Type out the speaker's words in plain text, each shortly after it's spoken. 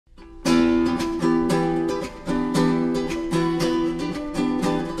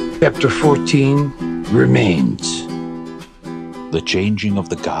Chapter 14, Remains. The changing of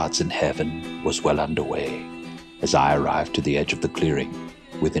the guards in heaven was well underway as I arrived to the edge of the clearing,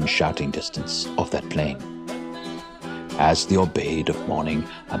 within shouting distance of that plain. As the obeyed of morning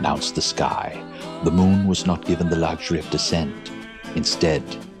announced the sky, the moon was not given the luxury of descent. Instead,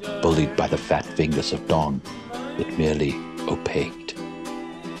 bullied by the fat fingers of dawn, it merely opaqued.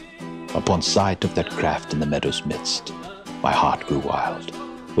 Upon sight of that craft in the meadow's midst, my heart grew wild,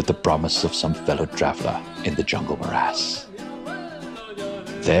 with the promise of some fellow traveler in the jungle morass.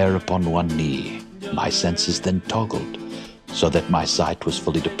 There upon one knee, my senses then toggled, so that my sight was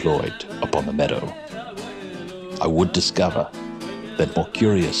fully deployed upon the meadow. I would discover that more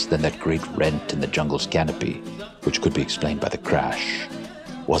curious than that great rent in the jungle's canopy, which could be explained by the crash,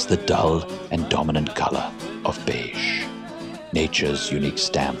 was the dull and dominant color of beige, nature's unique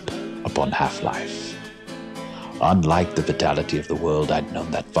stamp upon half-life. Unlike the vitality of the world I'd known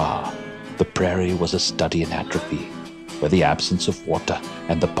that far, the prairie was a study in atrophy, where the absence of water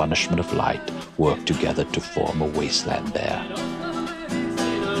and the punishment of light worked together to form a wasteland there.